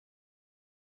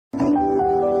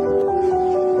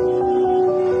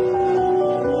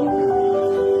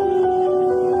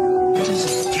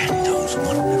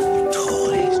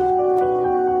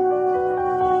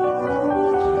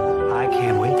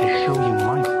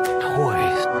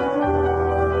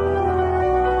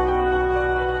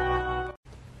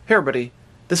Hey everybody,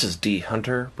 this is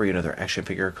dHunter, bringing another action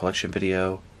figure collection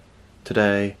video.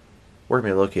 Today, we're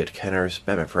going to be looking at Kenner's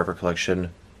Batman Forever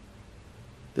collection.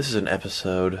 This is an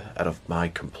episode out of my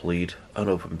complete,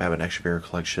 unopened Batman action figure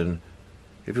collection.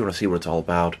 If you want to see what it's all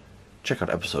about, check out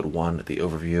episode 1, the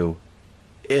overview,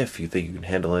 if you think you can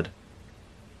handle it.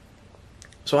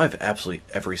 So I have absolutely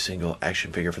every single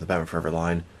action figure for the Batman Forever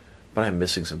line, but I'm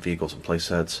missing some vehicles and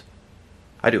playsets.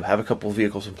 I do have a couple of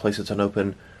vehicles and playsets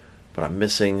unopened, but I'm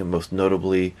missing, most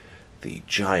notably, the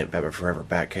giant Batman Forever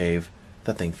Batcave.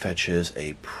 That thing fetches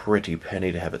a pretty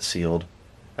penny to have it sealed,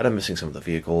 and I'm missing some of the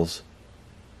vehicles.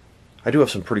 I do have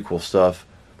some pretty cool stuff,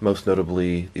 most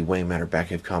notably the Wayne Manor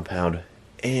Batcave compound,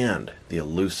 and the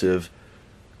elusive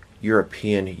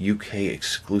European UK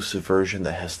exclusive version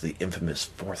that has the infamous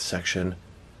 4th section.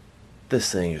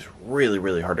 This thing is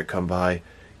really hard to come by.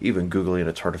 Even Googling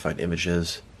it's hard to find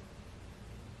images.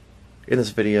 In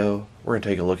this video, we're going to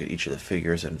take a look at each of the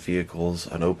figures and vehicles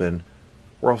unopened.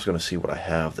 We're also going to see what I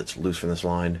have that's loose from this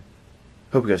line.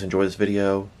 Hope you guys enjoy this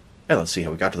video, and let's see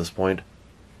how we got to this point.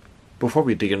 Before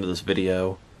we dig into this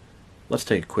video, let's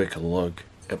take a quick look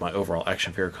at my overall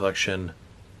action figure collection.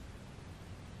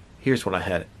 Here's when I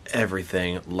had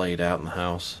everything laid out in the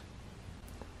house.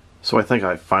 So I think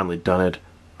I've finally done it.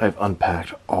 I've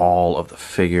unpacked all of the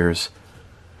figures.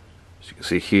 As you can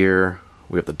see here,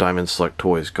 we have the Diamond Select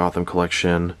Toys Gotham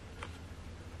collection.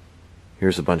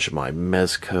 Here's a bunch of my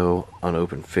Mezco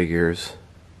unopened figures.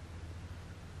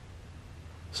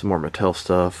 Some more Mattel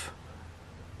stuff.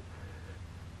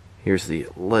 Here's the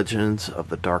Legends of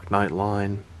the Dark Knight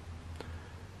line.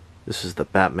 This is the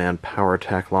Batman Power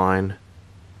Attack line.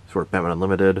 Sort of Batman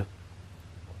Unlimited.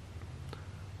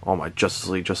 All my Justice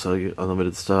League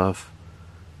Unlimited stuff.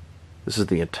 This is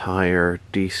the entire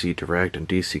DC Direct and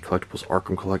DC Collectibles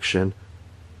Arkham collection.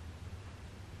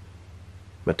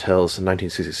 Mattel's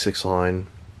 1966 line.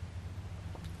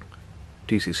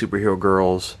 DC Superhero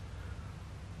Girls.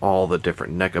 All the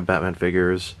different NECA Batman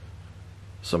figures.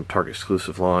 Some Target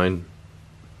exclusive line.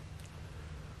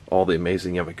 All the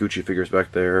amazing Yamaguchi figures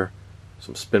back there.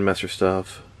 Some Spin Master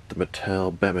stuff. The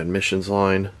Mattel Batman Missions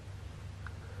line.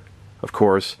 Of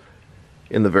course,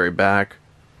 in the very back,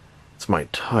 it's my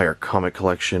entire comic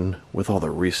collection with all the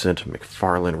recent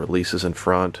McFarlane releases in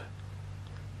front.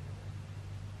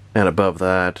 And above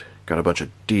that, got a bunch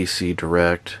of DC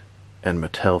Direct and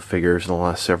Mattel figures in the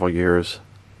last several years.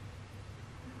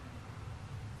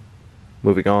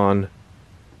 Moving on,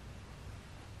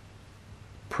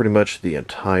 pretty much the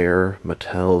entire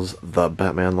Mattel's The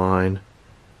Batman line.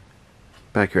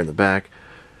 Back here in the back,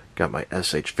 got my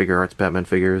SH Figure Arts Batman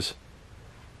figures.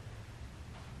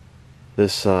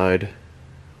 This side,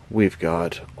 we've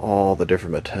got all the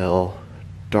different Mattel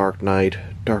Dark Knight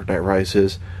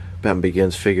Rises, Batman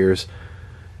Begins figures.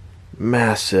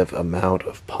 Massive amount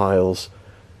of piles.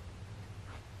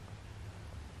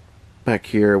 Back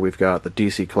here we've got the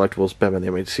DC Collectibles Batman the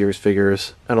Animated Series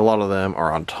figures, and a lot of them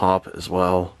are on top as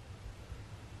well.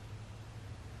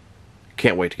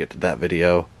 Can't wait to get to that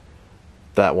video.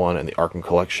 That one and the Arkham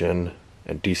collection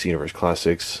and DC Universe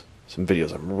Classics. Some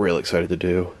videos I'm really excited to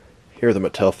do. Here are the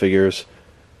Mattel figures.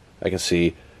 I can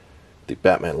see the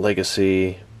Batman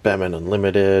Legacy, Batman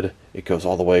Unlimited. It goes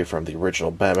all the way from the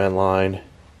original Batman line.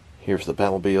 Here's the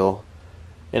Batmobile.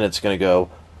 And it's going to go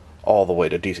all the way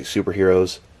to DC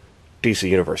Superheroes, DC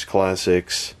Universe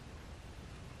Classics,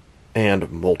 and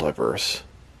Multiverse.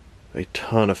 A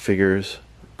ton of figures.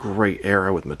 Great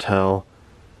era with Mattel.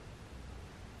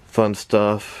 Fun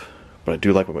stuff. But I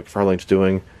do like what McFarlane's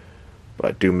doing. But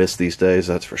I do miss these days,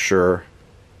 that's for sure.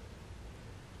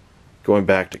 Going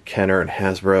back to Kenner and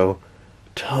Hasbro,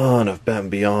 ton of Batman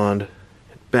Beyond,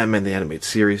 Batman the Animated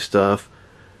Series stuff.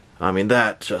 I mean,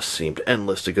 that just seemed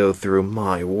endless to go through,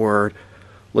 my word.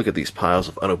 Look at these piles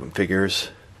of unopened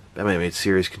figures. Batman Animated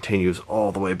Series continues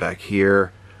all the way back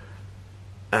here.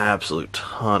 Absolute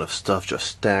ton of stuff just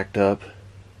stacked up.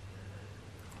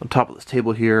 On top of this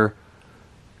table here,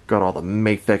 got all the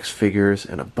Mafex figures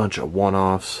and a bunch of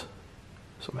one-offs.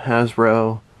 Some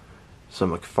Hasbro.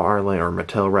 Some McFarlane, or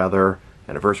Mattel rather,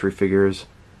 anniversary figures,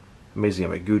 amazing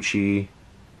Yamaguchi,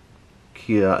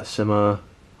 Kia Asima,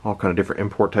 all kind of different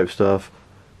import type stuff.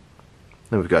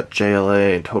 Then we've got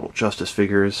JLA and Total Justice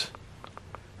figures.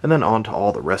 And then on to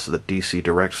all the rest of the DC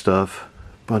Direct stuff.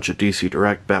 Bunch of DC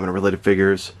Direct Batman related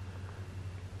figures.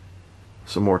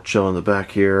 Some more chill in the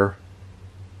back here.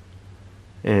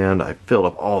 And I filled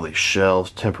up all these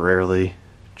shelves temporarily,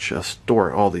 just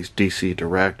storing all these DC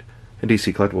Direct and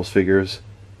DC Collectibles figures.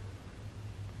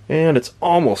 And it's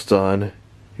almost done.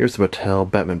 Here's the Mattel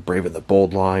Batman Brave and the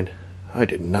Bold line. I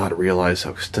did not realize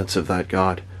how extensive that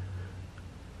got.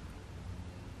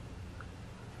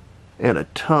 And a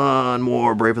ton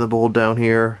more Brave and the Bold down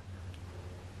here.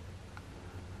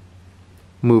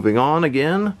 Moving on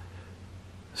again,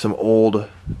 some old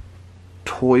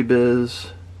Toy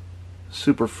Biz,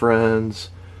 Super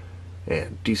Friends,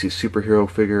 and DC superhero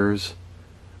figures,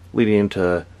 leading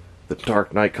into the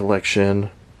Dark Knight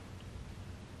collection.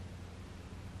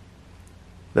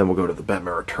 Then we'll go to the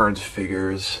Batman Returns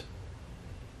figures,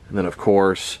 and then of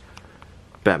course,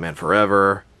 Batman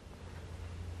Forever,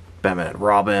 Batman and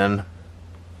Robin,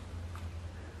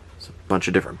 it's a bunch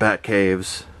of different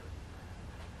Batcaves,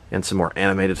 and some more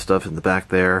animated stuff in the back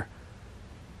there.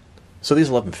 So these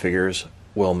 11 figures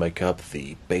will make up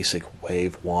the basic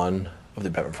Wave 1 of the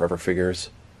Batman Forever figures.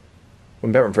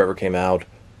 When Batman Forever came out,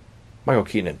 Michael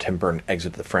Keaton and Tim Burton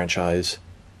exited the franchise,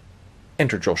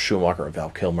 entered Joel Schumacher and Val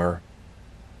Kilmer.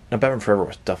 Now Batman Forever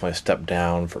was definitely a step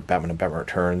down for Batman and Batman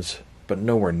Returns, but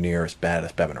nowhere near as bad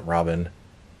as Batman and Robin.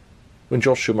 When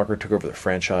Joel Schumacher took over the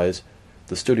franchise,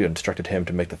 the studio instructed him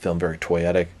to make the film very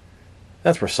toyetic.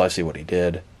 That's precisely what he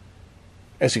did.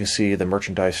 As you can see, the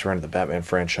merchandise surrounding the Batman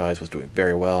franchise was doing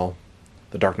very well.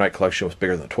 The Dark Knight collection was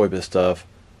bigger than the Toy Biz stuff.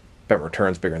 Batman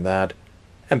Returns bigger than that.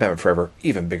 And Batman Forever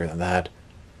even bigger than that.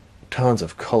 Tons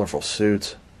of colorful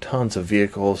suits, tons of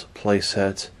vehicles, play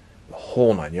sets, the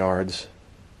whole 9 yards.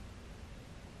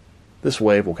 This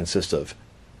wave will consist of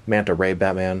Manta Ray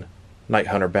Batman, Night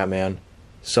Hunter Batman,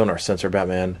 Sonar Sensor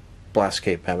Batman, Blast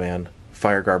Cape Batman,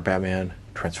 Fireguard Batman,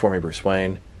 Transforming Bruce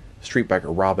Wayne, Street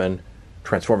Biker Robin,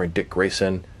 Transforming Dick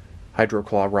Grayson,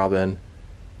 Hydroclaw Robin,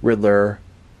 Riddler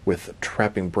with the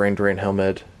Trapping Brain Drain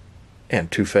helmet,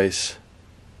 and Two-Face.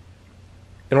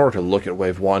 In order to look at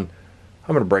Wave 1,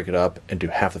 I'm going to break it up and do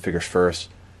half the figures first,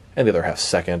 and the other half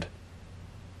second.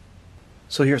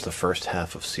 So here's the first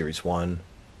half of Series 1.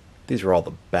 These are all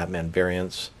the Batman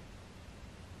variants.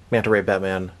 Manta Ray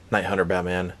Batman, Night Hunter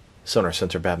Batman, Sonar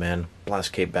Sensor Batman,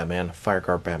 Blast Cape Batman,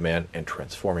 Fireguard Batman, and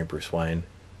Transforming Bruce Wayne.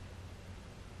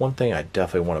 One thing I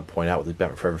definitely want to point out with these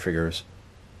Batman Forever figures,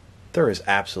 there is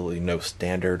absolutely no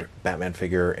standard Batman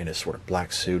figure in his sort of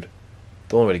black suit.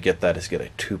 The only way to get that is to get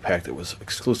a 2-pack that was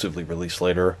exclusively released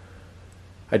later.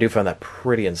 I do find that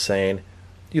pretty insane.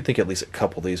 You'd think at least a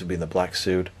couple of these would be in the black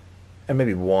suit, and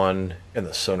maybe one in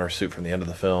the Sonar suit from the end of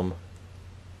the film.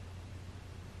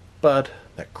 But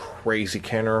that crazy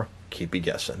Kenner, keep you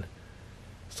guessing.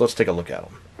 So let's take a look at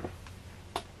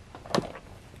them.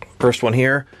 First one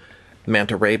here,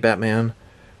 Manta Ray Batman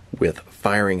with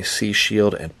firing C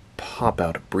shield and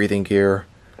pop-out breathing gear.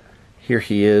 Here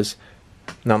he is.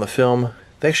 Now in the film,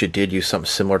 they actually did use something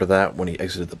similar to that when he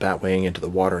exited the Batwing into the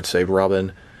water and saved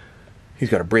Robin. He's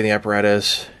got a breathing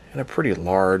apparatus and a pretty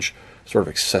large sort of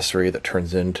accessory that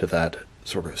turns into that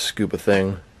sort of scuba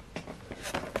thing.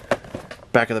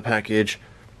 Back of the package,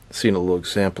 seeing a little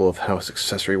example of how his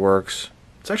accessory works.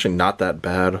 It's actually not that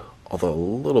bad, although a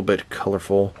little bit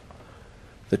colorful.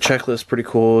 The checklist is pretty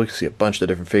cool. You can see a bunch of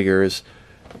different figures.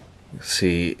 You can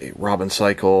see a Robin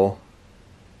cycle.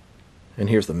 And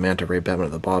here's the Manta Ray Batman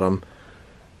at the bottom.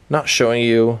 Not showing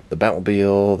you the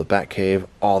Batmobile, the Batcave,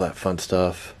 all that fun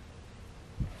stuff.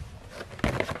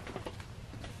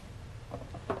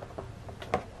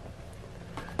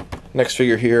 Next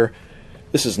figure here,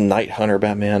 this is Night Hunter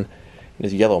Batman in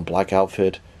his yellow and black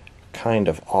outfit. Kind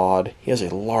of odd. He has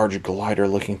a large glider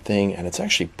looking thing, and it's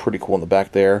actually pretty cool in the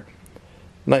back there.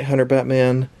 Night Hunter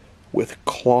Batman with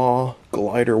claw,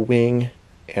 glider wing,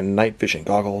 and night vision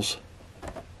goggles.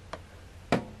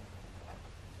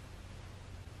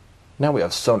 Now we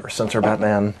have Sonar Sensor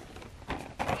Batman.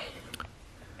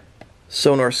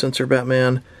 Sonar Sensor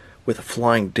Batman with a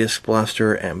flying disc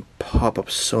blaster and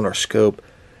pop-up sonar scope.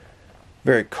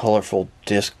 Very colorful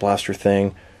disc blaster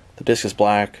thing. The disc is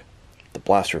black, the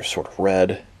blaster is sort of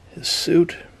red. His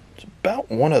suit is about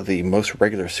one of the most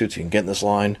regular suits you can get in this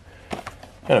line.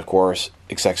 And of course,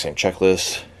 exact same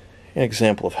checklist, an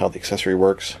example of how the accessory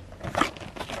works.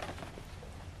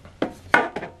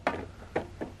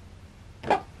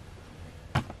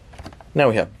 Now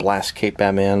we have Blast Cape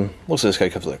Batman. Looks like this guy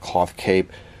comes with a cloth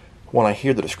cape. When I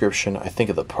hear the description, I think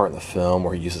of the part in the film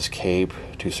where he uses cape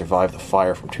to survive the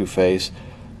fire from Two-Face.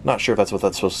 Not sure if that's what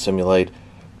that's supposed to simulate,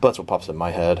 but that's what pops in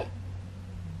my head.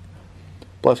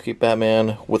 Blast Cape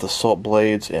Batman with assault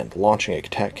blades and launching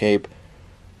attack cape.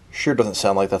 Sure doesn't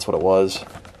sound like that's what it was.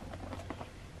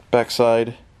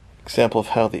 Backside, example of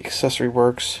how the accessory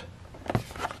works.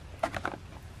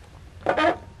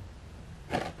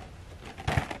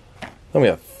 Then we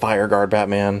have Fireguard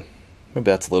Batman. Maybe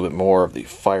that's a little bit more of the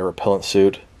fire repellent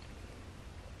suit.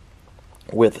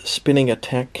 With spinning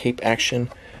attack cape action.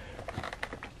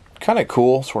 Kind of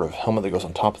cool, sort of helmet that goes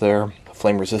on top there.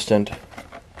 Flame resistant.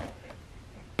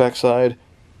 Backside,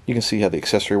 You can see how the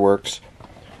accessory works,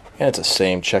 and it's the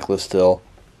same checklist still.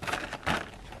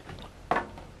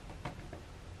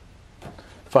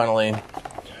 Finally,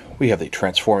 we have the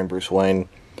transforming Bruce Wayne.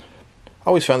 I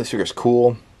always found these figures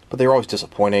cool, but they were always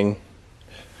disappointing.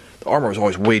 The armor was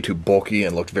always way too bulky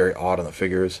and looked very odd on the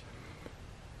figures.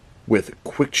 With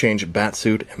quick change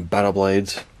batsuit and battle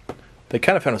blades, they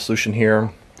kind of found a solution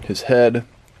here. His head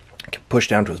can push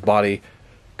down to his body,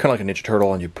 kind of like a Ninja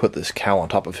Turtle, and you put this cowl on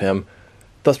top of him,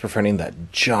 thus preventing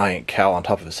that giant cowl on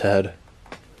top of his head.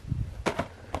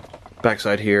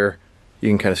 Backside here, you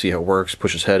can kind of see how it works.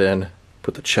 Push his head in,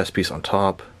 put the chest piece on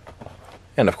top,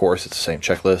 and of course it's the same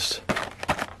checklist.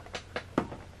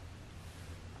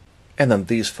 And then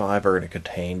these 5 are going to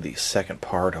contain the second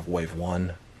part of Wave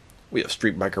 1. We have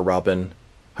Street Biker Robin,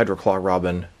 Hydroclaw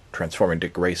Robin, Transforming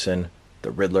Dick Grayson,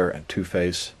 the Riddler, and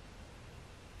Two-Face.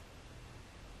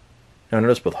 Now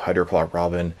notice both Hydroclaw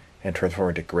Robin and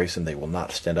Transforming Dick Grayson, they will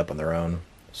not stand up on their own.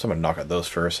 So I'm going to knock out those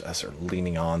first as they're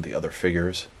leaning on the other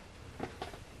figures.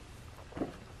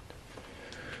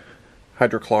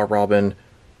 Hydroclaw Robin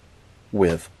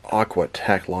with Aqua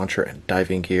Attack Launcher and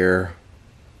Diving Gear.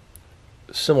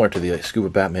 Similar to the Scuba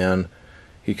Batman,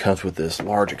 he comes with this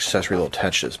large accessory that'll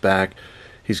attach to his back.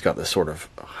 He's got this sort of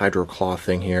hydroclaw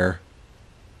thing here.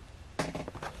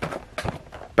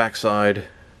 Backside,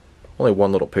 only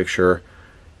one little picture.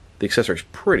 The accessory is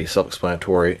pretty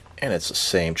self-explanatory, and it's the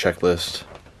same checklist.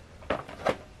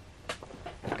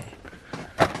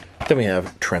 Then we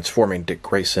have Transforming Dick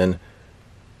Grayson.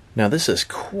 Now this is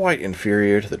quite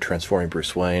inferior to the Transforming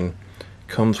Bruce Wayne.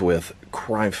 Comes with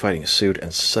crime-fighting suit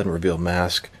and sudden reveal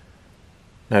mask.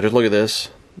 Now just look at this.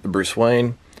 The Bruce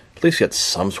Wayne, at least he had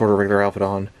some sort of regular outfit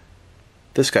on.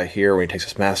 This guy here, when he takes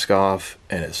his mask off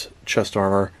and his chest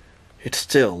armor, it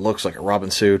still looks like a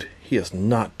Robin suit. He is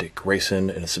not Dick Grayson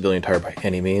in a civilian attire by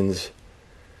any means.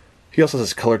 He also has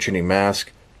this color-changing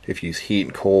mask. If you use heat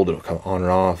and cold, it'll come on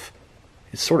and off.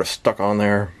 It's sort of stuck on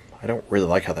there. I don't really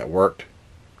like how that worked.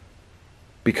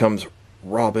 Becomes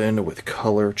Robin with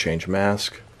color change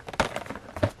mask.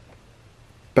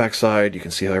 Backside, you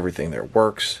can see how everything there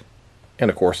works.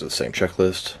 And of course, it's the same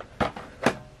checklist.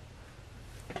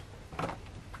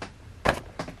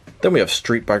 Then we have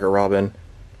Street Biker Robin.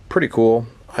 Pretty cool.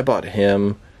 I bought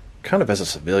him kind of as a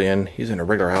civilian. He's in a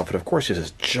regular outfit. Of course, he has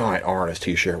this giant R on his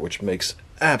t-shirt, which makes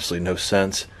absolutely no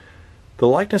sense. The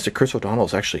likeness to Chris O'Donnell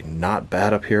is actually not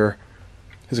bad up here.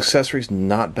 His accessories,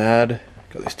 not bad.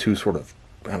 Got these two sort of,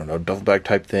 I don't know, duffel bag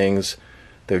type things.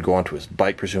 They would go onto his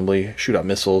bike, presumably, shoot out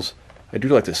missiles. I do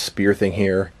like this spear thing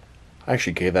here. I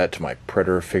actually gave that to my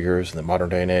Predator figures in the modern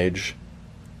day and age.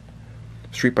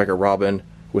 Street Biker Robin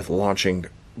with launching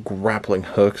grappling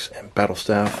hooks and battle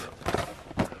staff.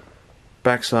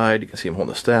 Backside, you can see him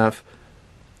holding the staff,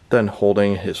 then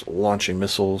holding his launching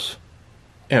missiles,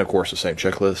 and of course the same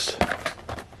checklist.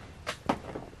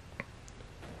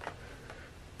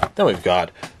 Then we've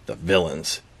got the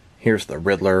villains. Here's the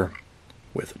Riddler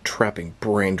with trapping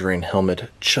brain drain helmet,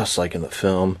 just like in the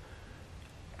film.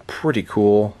 Pretty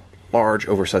cool. Large,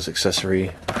 oversized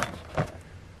accessory.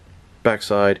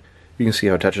 Backside, you can see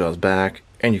how it attaches on his back,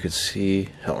 and you can see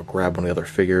how it'll grab one of the other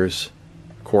figures.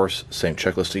 Of course, same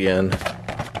checklist again.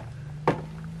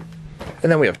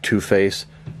 And then we have Two-Face,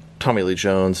 Tommy Lee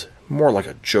Jones, more like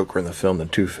a Joker in the film than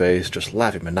Two-Face, just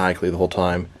laughing maniacally the whole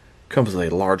time. Comes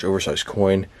with a large, oversized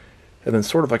coin, and then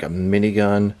sort of like a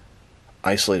minigun,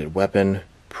 isolated weapon,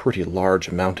 pretty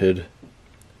large mounted.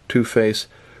 Two-Face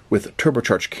with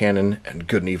turbocharged cannon and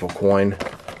good and evil coin.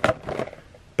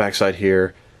 Backside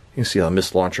here, you can see how the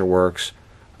missile launcher works.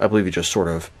 I believe you just sort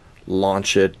of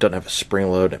launch it, doesn't have a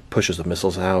spring load, and pushes the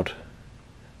missiles out.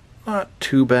 Not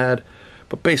too bad,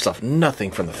 but based off nothing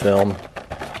from the film.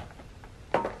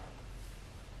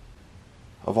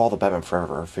 Of all the Batman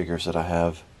Forever figures that I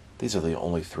have, these are the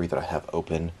only 3 that I have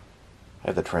open. I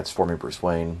have the Transforming Bruce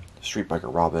Wayne, Street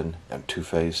Biker Robin, and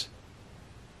Two-Face.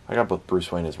 I got both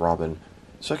Bruce Wayne as Robin,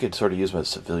 so I could sort of use them as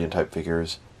civilian type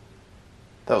figures.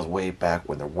 That was way back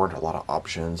when there weren't a lot of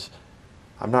options.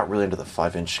 I'm not really into the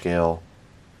 5-inch scale.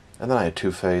 And then I had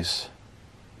Two-Face.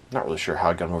 Not really sure how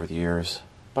I got him over the years,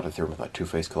 but I threw him with my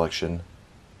Two-Face collection.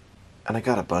 And I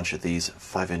got a bunch of these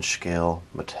 5-inch scale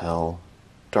Mattel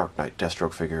Dark Knight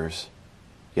Deathstroke figures.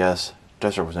 Yes,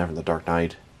 Deathstroke was never in the Dark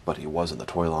Knight, but he was in the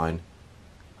toy line.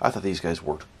 I thought these guys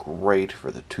worked great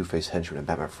for the Two-Face henchman in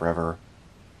Batman Forever.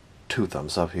 2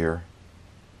 thumbs up here.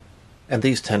 And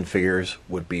these 10 figures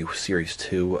would be Series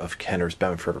 2 of Kenner's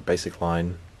Batman Forever basic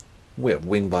line. We have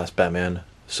Wing Blast Batman,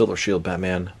 Solar Shield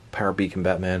Batman, Power Beacon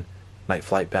Batman, Night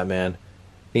Flight Batman,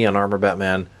 Neon Armor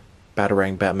Batman,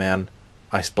 Batarang Batman,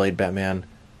 Ice Blade Batman,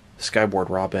 Skyboard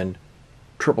Robin,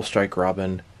 Triple Strike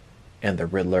Robin, and the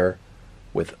Riddler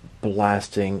with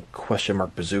blasting question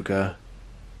mark bazooka.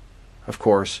 Of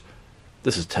course,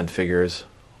 this is 10 figures.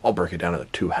 I'll break it down into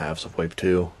 2 halves of Wave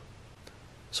 2.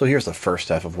 So here's the first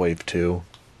half of Wave 2.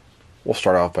 We'll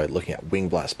start off by looking at Wing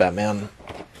Blast Batman.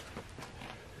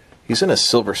 He's in a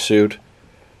silver suit.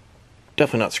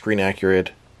 Definitely not screen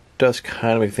accurate. Does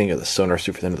kind of make me think of the sonar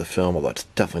suit for the end of the film, although that's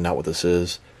definitely not what this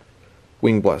is.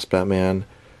 Wing Blast Batman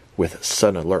with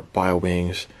sudden alert bio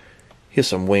wings. He has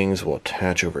some wings will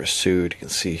attach over his suit. You can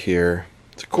see here.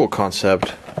 It's a cool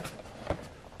concept.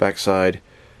 Backside,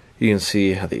 you can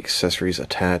see how the accessories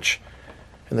attach.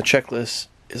 And the checklist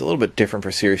is a little bit different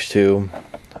for Series 2.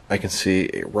 I can see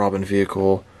a Robin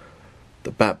vehicle,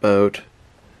 the Batboat.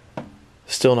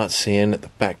 Still not seeing the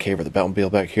Batcave or the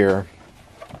Batmobile back here.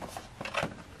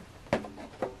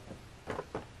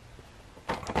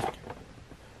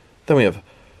 Then we have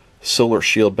Solar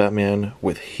Shield Batman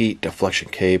with heat deflection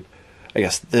cape. I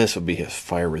guess this would be his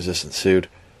fire resistant suit.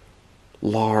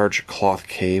 Large cloth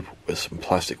cape with some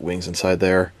plastic wings inside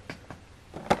there.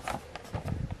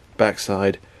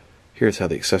 Backside, here's how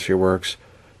the accessory works.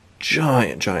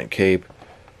 Giant cape.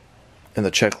 And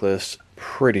the checklist,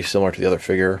 pretty similar to the other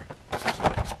figure.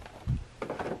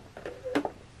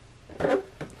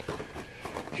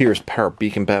 Here's Power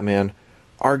Beacon Batman.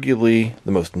 Arguably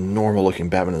the most normal looking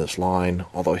Batman in this line,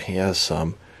 although he has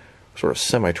some sort of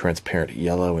semi-transparent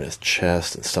yellow in his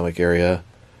chest and stomach area.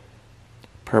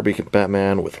 Power Beacon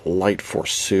Batman with light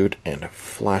force suit and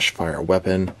flash fire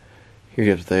weapon. Here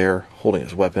he is there, holding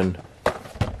his weapon.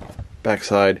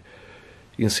 Backside,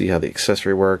 you can see how the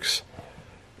accessory works.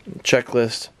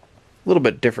 Checklist, a little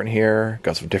bit different here.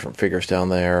 Got some different figures down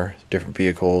there, different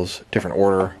vehicles, different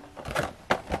order.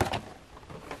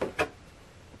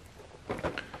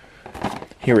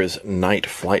 Here is Night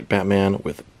Flight Batman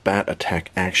with bat attack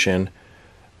action.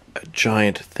 A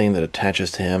giant thing that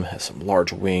attaches to him, has some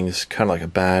large wings, kind of like a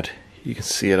bat. You can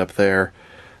see it up there.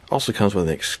 Also comes with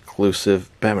an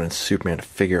exclusive Batman and Superman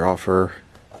figure offer.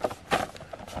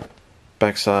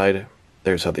 Backside,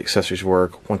 there's how the accessories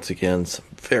work. Once again, some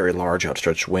very large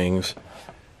outstretched wings.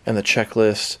 And the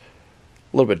checklist,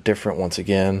 a little bit different once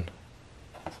again.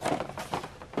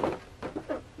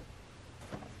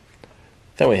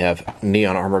 Then we have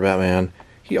Neon Armor Batman.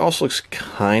 He also looks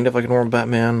kind of like a normal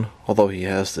Batman, although he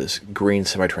has this green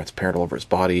semi-transparent all over his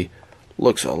body.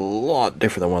 Looks a lot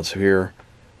different than what's here.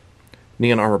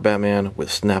 Neon Armor Batman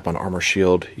with snap-on armor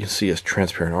shield. You can see his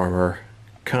transparent armor.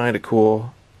 Kind of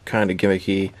cool, kind of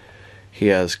gimmicky. He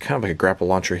has kind of like a grapple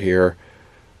launcher here.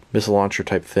 Missile launcher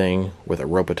type thing with a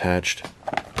rope attached.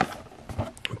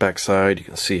 Backside, you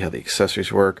can see how the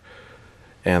accessories work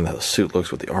and how the suit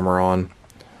looks with the armor on.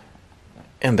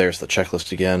 And there's the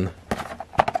checklist again.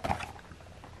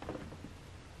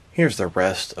 Here's the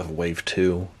rest of Wave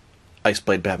 2.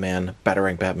 Iceblade Batman,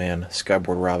 Batarang Batman,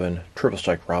 Skyboard Robin, Triple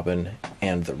Strike Robin,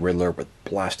 and the Riddler with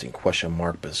blasting question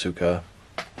mark bazooka.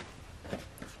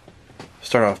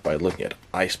 Start off by looking at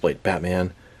Iceblade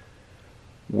Batman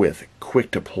with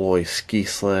quick deploy ski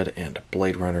sled and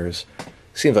Blade Runners.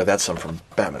 Seems like that's something from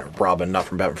Batman and Robin, not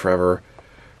from Batman Forever.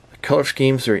 The color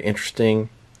scheme's very interesting.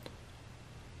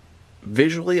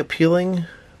 Visually appealing,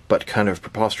 but kind of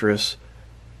preposterous.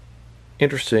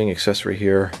 Interesting accessory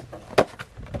here.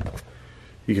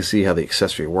 You can see how the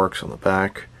accessory works on the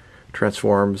back.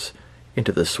 Transforms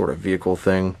into this sort of vehicle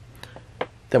thing.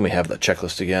 Then we have the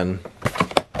checklist again.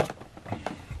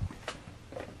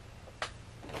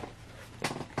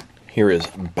 Here is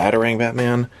Batarang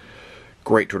Batman.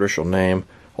 Great traditional name.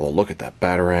 Although look at that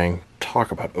Batarang.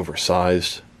 Talk about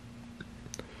oversized.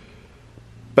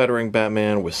 Batarang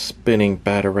Batman with spinning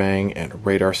Batarang and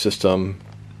radar system.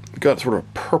 Got sort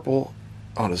of purple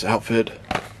on his outfit.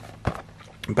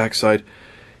 Backside,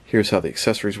 here's how the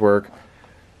accessories work.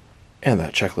 And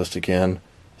that checklist again.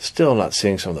 Still not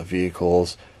seeing some of the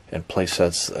vehicles and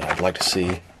playsets that I'd like to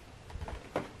see.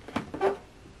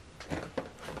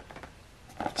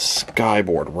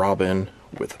 Skyboard Robin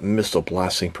with missile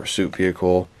blasting pursuit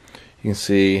vehicle. You can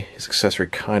see his accessory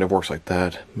kind of works like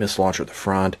that. Missile launcher at the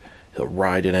front. He'll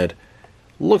ride in it.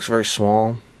 Looks very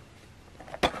small.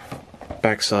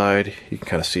 Backside, you can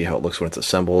kind of see how it looks when it's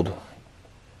assembled.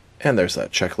 And there's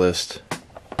that checklist.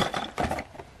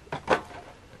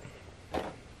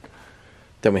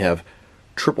 Then we have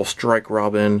Triple Strike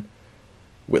Robin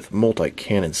with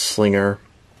multi-cannon slinger.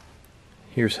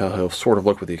 Here's how he'll sort of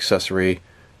look with the accessory.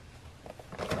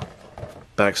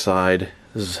 Backside,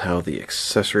 this is how the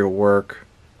accessory will work.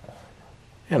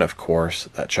 And of course,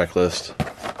 that checklist.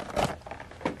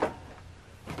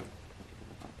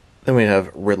 Then we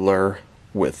have Riddler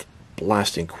with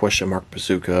blasting question mark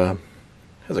bazooka.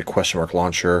 Has a question mark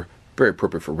launcher. Very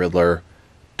appropriate for Riddler.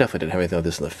 Definitely didn't have anything like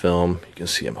this in the film. You can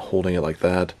see him holding it like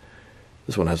that.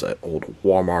 This one has that old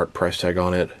Walmart price tag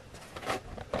on it.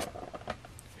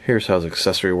 Here's how his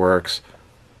accessory works.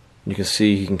 You can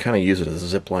see he can kind of use it as a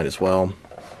zip line as well.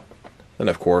 And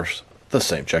of course, the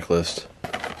same checklist.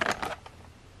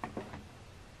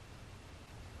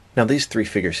 Now these three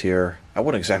figures here, I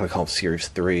wouldn't exactly call them Series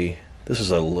 3. This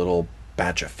is a little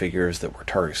batch of figures that were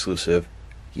Target exclusive.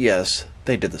 Yes,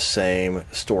 they did the same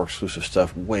store exclusive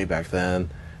stuff way back then.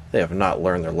 They have not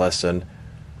learned their lesson.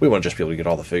 We want to just be able to get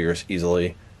all the figures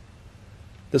easily.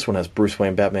 This one has Bruce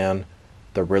Wayne Batman,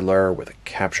 the Riddler with a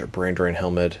capture brain drain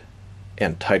helmet,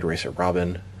 and Tide Racer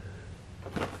Robin.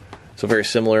 So very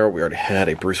similar, we already had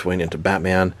a Bruce Wayne into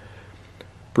Batman.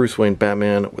 Bruce Wayne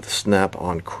Batman with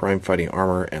snap-on crime-fighting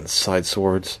armor and side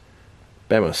swords.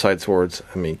 Batman with side swords,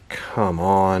 I mean, come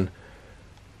on.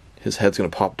 His head's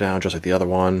going to pop down just like the other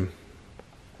one.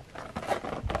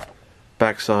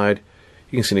 Backside,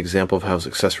 you can see an example of how his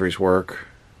accessories work.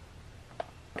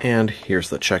 And here's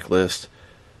the checklist.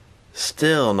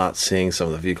 Still not seeing some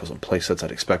of the vehicles and playsets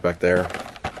I'd expect back there.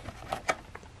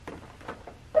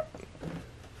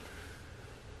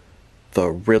 The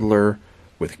Riddler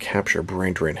with capture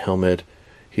brain drain helmet.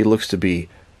 He looks to be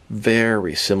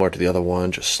very similar to the other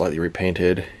one, just slightly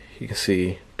repainted. You can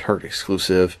see Target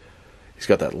exclusive. He's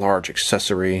got that large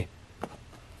accessory.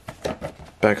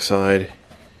 Backside,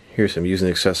 here's him using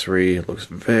the accessory. It looks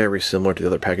very similar to the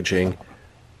other packaging.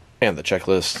 And the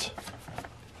checklist.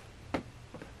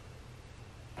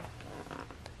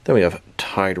 Then we have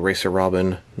Tide Racer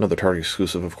Robin, another Target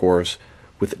exclusive of course,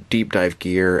 with deep dive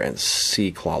gear and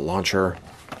Sea Claw launcher.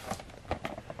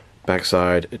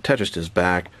 Backside, it attaches to his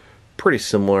back, pretty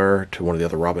similar to one of the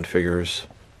other Robin figures.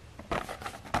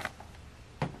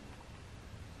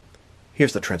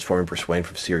 Here's the transforming Bruce Wayne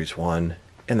from Series 1,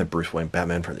 and the Bruce Wayne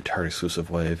Batman from the Target exclusive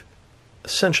wave.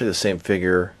 Essentially the same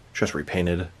figure, just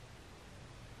repainted.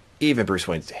 Even Bruce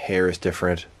Wayne's hair is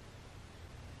different.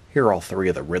 Here are all three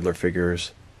of the Riddler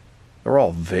figures. They're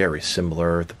all very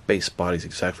similar. The base body's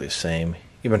exactly the same.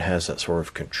 Even has that sort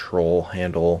of control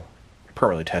handle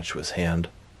permanently attached to his hand.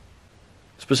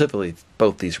 Specifically,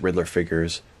 both these Riddler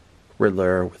figures,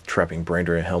 Riddler with trapping brain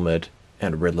drain helmet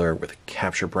and Riddler with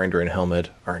capture brain drain helmet,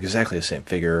 are exactly the same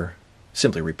figure,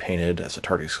 simply repainted as a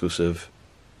Target exclusive.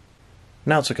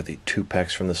 Now let's look at the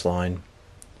 2-packs from this line.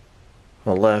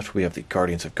 On the left, we have the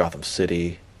Guardians of Gotham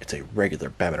City. It's a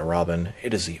regular Batman and Robin.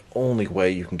 It is the only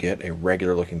way you can get a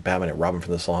regular looking Batman and Robin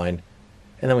from this line.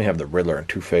 And then we have the Riddler and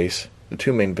Two-Face, the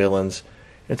two main villains.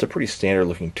 And it's a pretty standard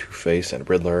looking Two-Face and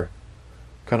Riddler.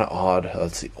 Kind of odd how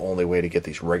that's the only way to get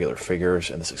these regular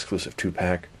figures in this exclusive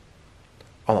 2-pack.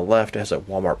 On the left, it has a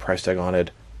Walmart price tag on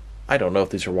it. I don't know if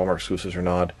these are Walmart exclusives or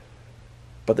not,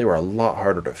 but they were a lot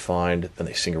harder to find than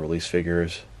the single release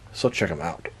figures, so check them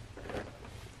out.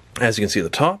 As you can see at the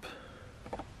top,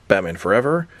 Batman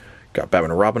Forever, got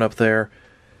Batman and Robin up there,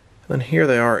 and then here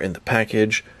they are in the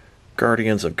package,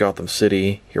 Guardians of Gotham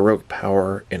City, Heroic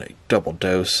Power in a double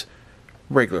dose,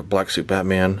 regular black suit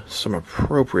Batman, some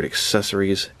appropriate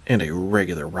accessories, and a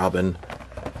regular Robin.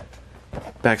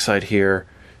 Backside here,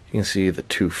 you can see the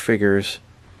two figures,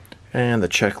 and the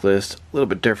checklist, a little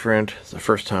bit different. It's the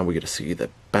first time we get to see the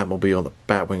Batmobile, the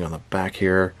Batwing on the back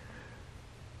here.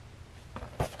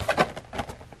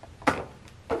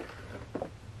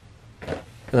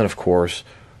 And then, of course,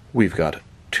 we've got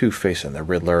Two-Face and the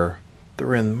Riddler.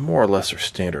 They're in more or less their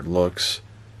standard looks.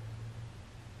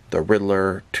 The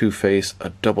Riddler, Two-Face, a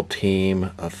double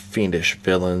team of fiendish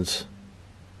villains.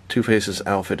 Two-Face's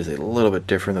outfit is a little bit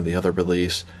different than the other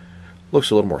release. Looks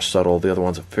a little more subtle. The other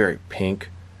one's very pink.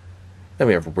 Then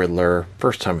we have Riddler,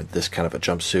 first time in this kind of a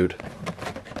jumpsuit.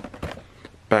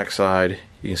 Backside,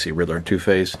 you can see Riddler and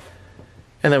Two-Face.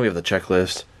 And then we have the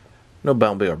checklist. No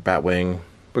Batmobile or Batwing.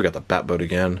 We got the Batboat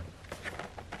again.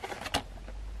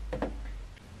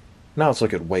 Now let's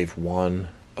look at Wave 1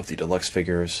 of the deluxe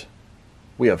figures.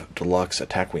 We have Deluxe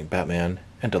Attack Wing Batman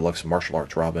and Deluxe Martial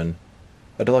Arts Robin.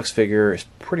 A deluxe figure is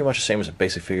pretty much the same as a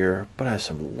basic figure, but has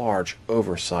some large,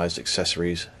 oversized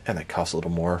accessories, and they cost a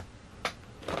little more.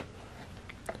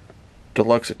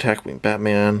 Deluxe Attack Wing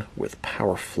Batman with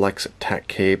Power Flex Attack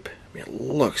Cape. I mean, it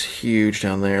looks huge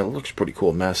down there. It looks pretty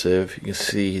cool, massive. You can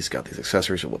see he's got these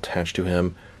accessories that will attach to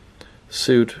him.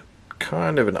 Suit,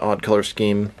 kind of an odd color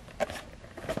scheme.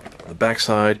 On the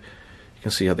backside, you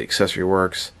can see how the accessory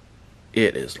works.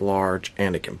 It is large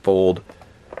and it can fold.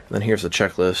 And then here's the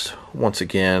checklist. Once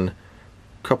again,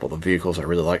 a couple of the vehicles I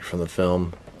really liked from the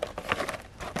film.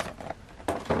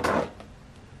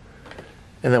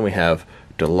 And then we have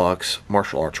Deluxe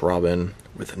Martial Arts Robin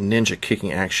with ninja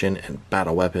kicking action and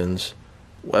battle weapons.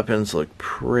 Weapons look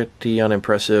pretty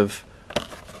unimpressive.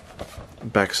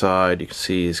 Backside, you can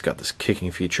see he's got this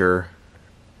kicking feature.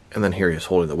 And then here he is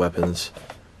holding the weapons.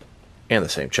 And the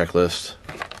same checklist.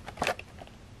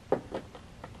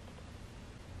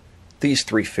 These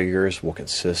 3 figures will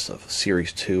consist of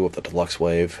Series 2 of the Deluxe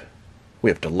Wave. We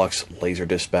have Deluxe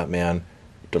Laserdisc Batman,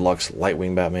 Deluxe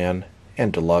Lightwing Batman,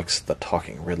 and Deluxe the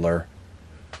Talking Riddler.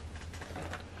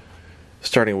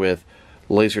 Starting with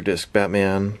Laserdisc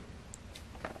Batman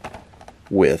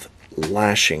with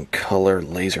lashing color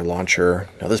laser launcher.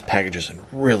 Now this package is in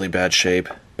really bad shape.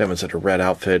 Batman's in a red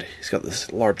outfit. He's got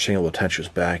this large single attached to his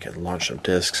back and launched some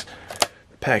discs.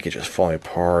 The package is falling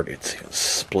apart. It's even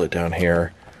split down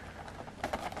here.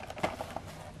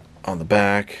 On the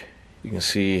back, you can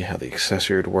see how the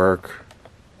accessory would work.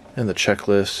 And the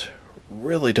checklist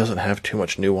really doesn't have too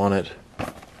much new on it.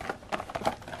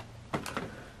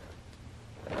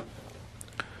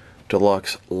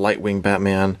 Deluxe Lightwing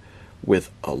Batman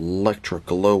with electric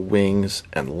glow wings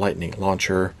and lightning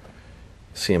launcher.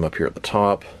 See him up here at the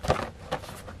top.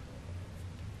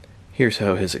 Here's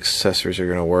how his accessories are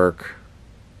going to work.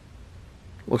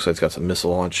 Looks like it's got some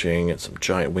missile launching and some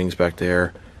giant wings back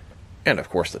there. And of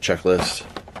course the checklist.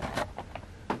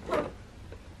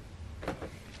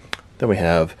 Then we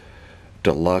have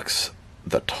Deluxe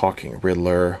the Talking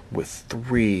Riddler with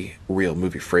 3 real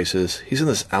movie phrases. He's in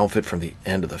this outfit from the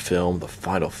end of the film, the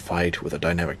final fight with a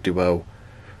dynamic duo.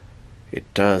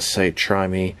 It does say "Try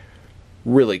me."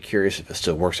 Really curious if it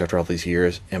still works after all these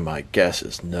years, and my guess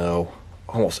is no.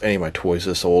 Almost any of my toys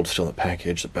this old still in the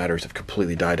package. The batteries have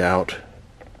completely died out.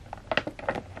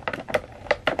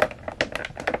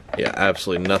 Yeah,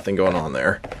 absolutely nothing going on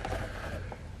there.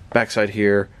 Backside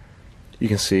here, you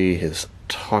can see his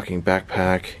talking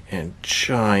backpack and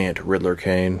giant Riddler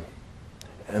cane.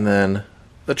 And then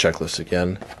the checklist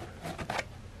again.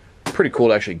 Pretty cool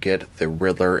to actually get the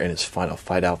Riddler in his final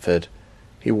fight outfit.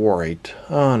 He wore a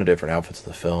ton of different outfits in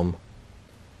the film.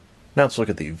 Now let's look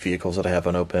at the vehicles that I have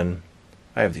unopened.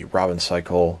 I have the Robin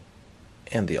Cycle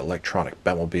and the electronic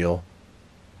Batmobile.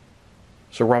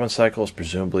 So Robin Cycle is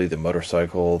presumably the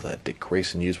motorcycle that Dick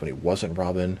Grayson used when he wasn't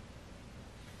Robin.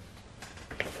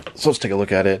 So let's take a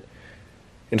look at it.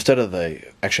 Instead of the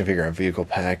action figure and vehicle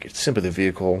pack, it's simply the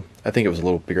vehicle. I think it was a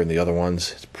little bigger than the other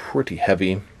ones. It's pretty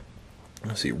heavy.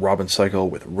 Let's see, Robin Cycle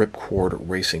with ripcord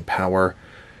racing power.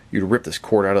 You'd rip this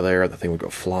cord out of there, the thing would go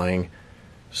flying.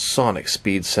 Sonic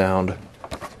speed sound.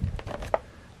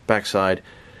 Backside,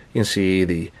 you can see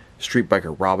the Street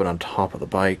Biker Robin on top of the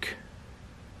bike.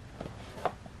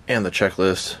 And the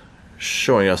checklist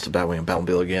showing us the Batwing and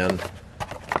Batmobile again.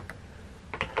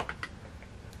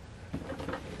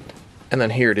 And then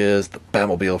here it is, the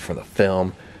Batmobile from the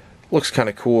film. Looks kind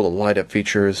of cool, the light up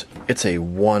features. It's a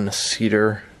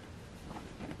 1-seater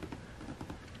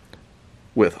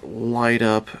with light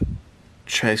up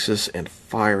chassis and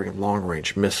firing long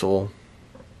range missile.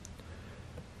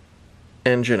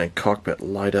 Engine and cockpit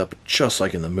light up just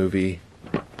like in the movie.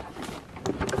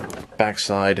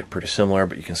 Backside, pretty similar,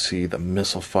 but you can see the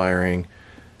missile firing.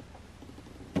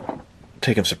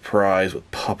 Taking surprise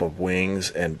with pop-up wings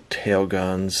and tail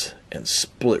guns and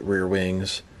split rear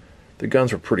wings. The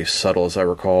guns were pretty subtle as I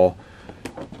recall.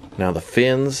 Now the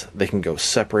fins, they can go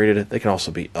separated. They can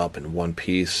also be up in one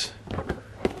piece.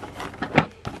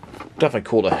 Definitely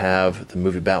cool to have the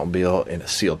movie Batmobile in a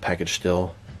sealed package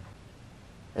still.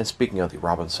 And speaking of the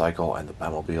Robin Cycle and the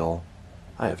Batmobile,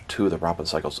 I have 2 of the Robin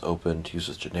Cycles open to use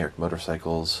as generic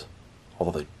motorcycles,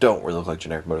 although they don't really look like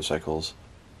generic motorcycles.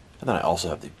 And then I also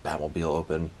have the Batmobile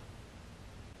open.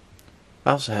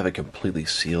 I also have a completely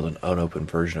sealed and unopened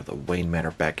version of the Wayne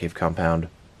Manor Batcave Compound.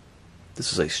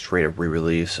 This is a straight up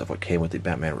re-release of what came with the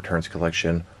Batman Returns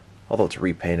collection, although it's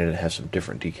repainted and has some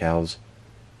different decals.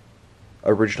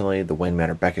 Originally, the Wayne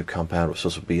Manor Batcave Compound was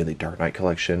supposed to be in the Dark Knight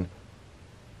collection,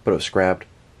 but it was scrapped.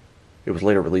 It was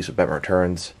later released with Batman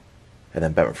Returns, and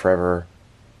then Batman Forever,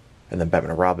 and then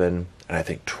Batman and Robin, and I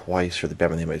think twice for the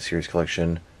Batman the Animated Series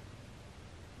collection.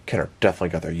 Kenner definitely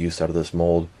got their use out of this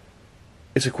mold.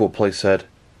 It's a cool playset,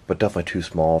 but definitely too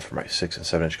small for my 6 and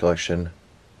 7 inch collection.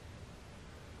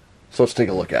 So let's take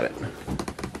a look at it.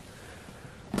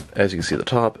 As you can see at the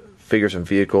top, figures and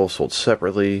vehicles sold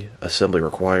separately, assembly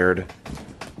required.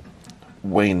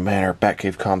 Wayne Manor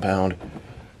Batcave Compound,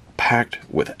 packed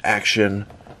with action.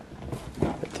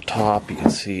 At the top you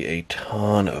can see a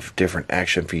ton of different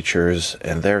action features,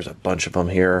 and there's a bunch of them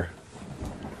here.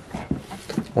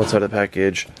 One side of the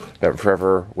package, Batman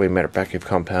Forever, Wayne Manor Batcave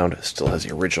Compound, still has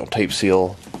the original tape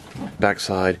seal.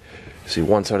 Backside, you see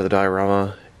one side of the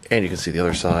diorama, and you can see the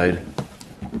other side.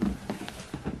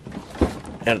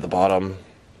 And at the bottom,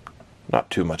 not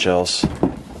too much else.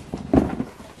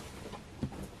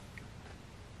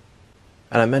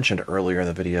 And I mentioned earlier in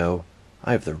the video,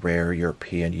 I have the rare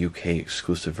European UK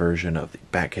exclusive version of the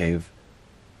Batcave.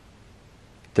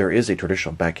 There is a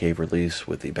traditional Batcave release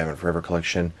with the Batman Forever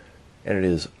collection, and it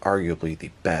is arguably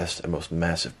the best and most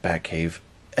massive Batcave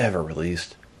ever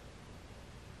released.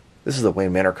 This is the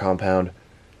Wayne Manor Compound,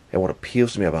 and what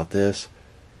appeals to me about this,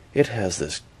 it has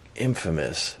this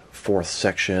infamous fourth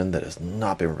section that has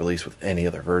not been released with any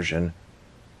other version.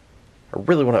 I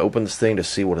really want to open this thing to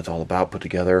see what it's all about put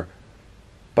together,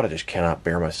 but I just cannot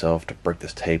bear myself to break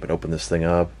this tape and open this thing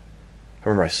up. I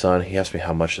remember my son, he asked me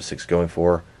how much this thing's going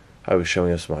for. I was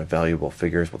showing him some of my valuable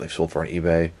figures, what they've sold for on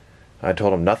eBay. I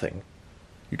told him nothing.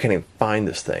 You can't even find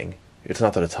this thing. It's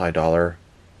not that it's high dollar.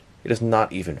 It is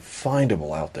not even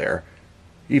findable out there.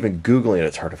 Even Googling it,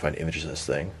 it's hard to find images of this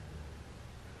thing.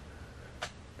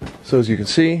 So as you can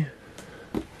see,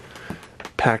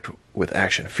 packed with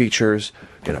action features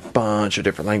in a bunch of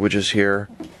different languages here.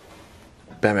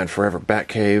 Batman Forever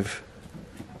Batcave.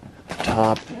 At the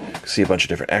top, you can see a bunch of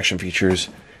different action features.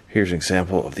 Here's an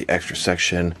example of the extra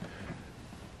section.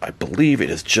 I believe it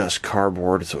is just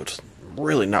cardboard, so it's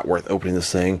really not worth opening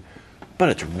this thing, but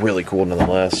it's really cool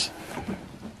nonetheless.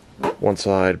 One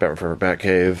side, Batman Forever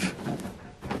Batcave.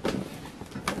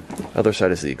 Other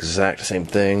side is the exact same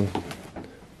thing.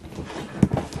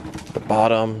 The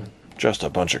bottom, just a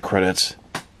bunch of credits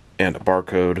and a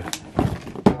barcode.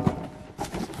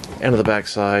 And on the back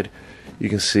side, you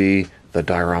can see the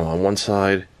diorama on one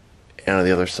side and on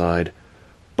the other side,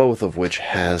 both of which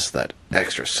has that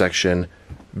extra section.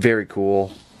 Very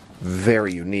cool,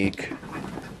 very unique.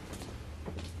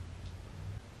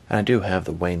 And I do have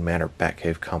the Wayne Manor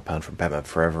Batcave compound from Batman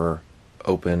Forever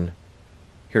open.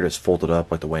 Here it is folded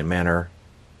up like the Wayne Manor.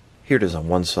 Here it is on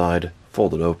one side,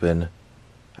 folded open.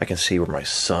 I can see where my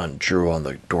son drew on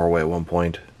the doorway at one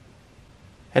point.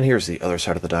 And here's the other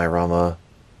side of the diorama.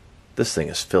 This thing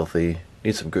is filthy,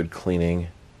 needs some good cleaning.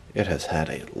 It has had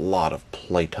a lot of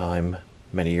playtime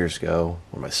many years ago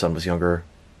when my son was younger.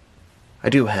 I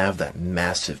do have that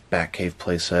massive Batcave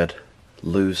playset,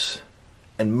 loose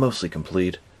and mostly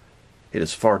complete. It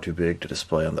is far too big to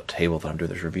display on the table that I'm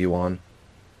doing this review on.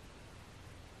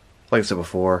 Like I said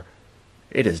before,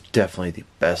 it is definitely the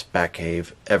best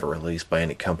Batcave ever released by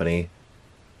any company.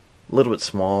 A little bit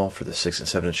small for the 6 and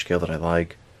 7 inch scale that I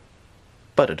like,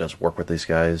 but it does work with these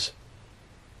guys.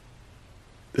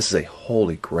 This is a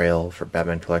holy grail for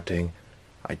Batman collecting.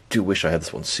 I do wish I had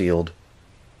this one sealed.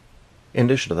 In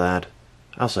addition to that,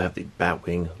 I also have the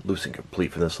Batwing loose and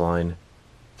complete from this line.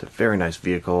 It's a very nice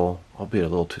vehicle, albeit a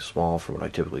little too small for what I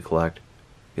typically collect.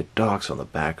 It docks on the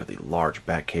back of the large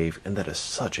Batcave, and that is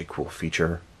such a cool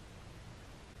feature.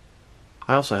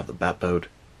 I also have the Batboat.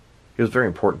 It was very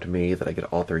important to me that I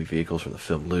get all 3 vehicles from the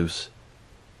film loose.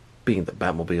 Being the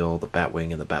Batmobile, the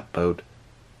Batwing, and the Batboat.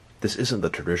 This isn't the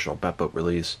traditional Batboat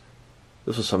release.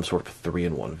 This was some sort of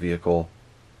 3-in-1 vehicle.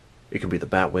 It can be the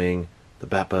Batwing, the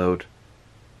Batboat,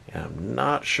 and I'm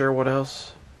not sure what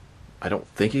else. I don't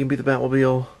think it can be the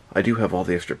Batmobile. I do have all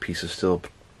the extra pieces still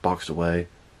boxed away.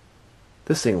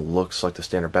 This thing looks like the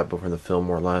standard Batboat from the film,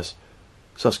 more or less,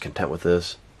 so I was content with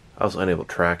this. I was unable to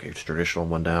track a traditional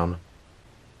one down.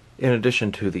 In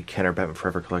addition to the Kenner Batman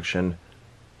Forever collection,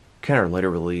 Kenner later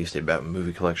released a Batman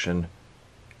movie collection.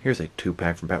 Here's a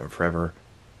 2-pack from Batman Forever,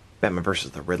 Batman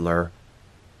vs. the Riddler,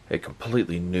 a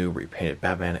completely new repainted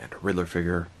Batman and a Riddler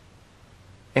figure.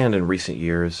 And in recent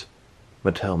years,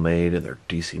 Mattel made in their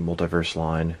DC Multiverse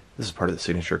line, this is part of the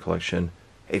Signature Collection,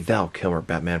 a Val Kilmer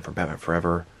Batman from Batman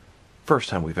Forever. First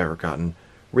time we've ever gotten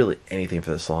really anything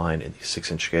for this line in the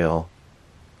 6-inch scale.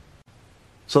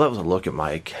 So that was a look at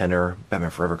my Kenner Batman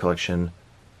Forever collection.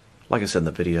 Like I said in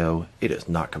the video, it is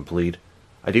not complete.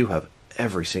 I do have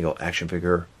every single action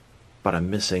figure, but I'm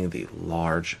missing the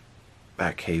large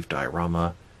Batcave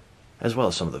diorama, as well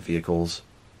as some of the vehicles.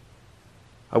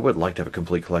 I would like to have a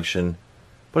complete collection,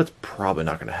 but it's probably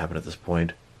not going to happen at this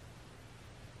point.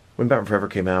 When Batman Forever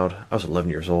came out, I was 11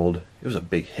 years old. It was a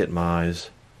big hit in my eyes.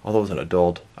 Although as an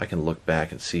adult, I can look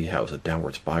back and see how it was a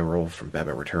downward spiral from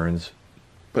Batman Returns,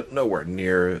 but nowhere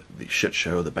near the shit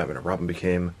show that Batman and Robin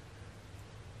became.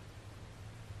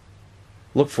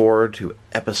 Look forward to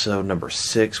episode number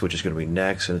 6, which is going to be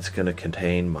next, and it's going to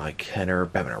contain my Kenner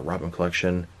Batman and Robin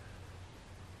collection.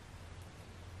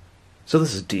 So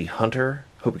this is dHunter.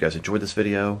 Hope you guys enjoyed this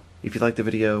video. If you liked the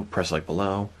video, press like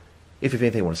below. If you have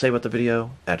anything you want to say about the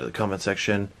video, add to the comment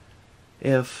section.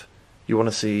 If you want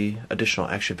to see additional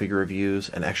action figure reviews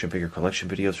and action figure collection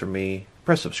videos from me,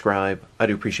 press subscribe. I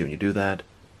do appreciate when you do that.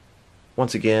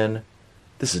 Once again,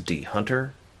 this is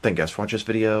dHunter. Thank you guys for watching this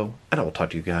video, and I will talk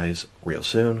to you guys real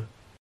soon.